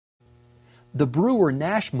The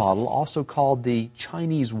Brewer-Nash model, also called the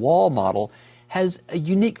Chinese wall model, has a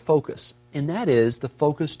unique focus, and that is the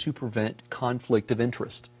focus to prevent conflict of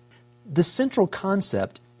interest. The central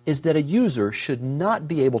concept is that a user should not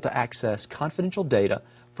be able to access confidential data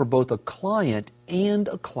for both a client and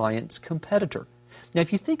a client's competitor. Now,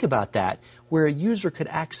 if you think about that, where a user could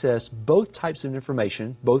access both types of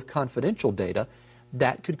information, both confidential data,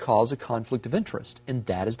 that could cause a conflict of interest, and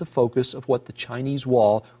that is the focus of what the Chinese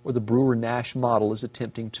wall or the Brewer-Nash model is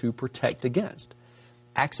attempting to protect against.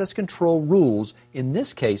 Access control rules, in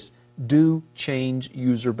this case, do change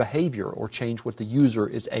user behavior or change what the user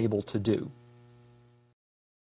is able to do.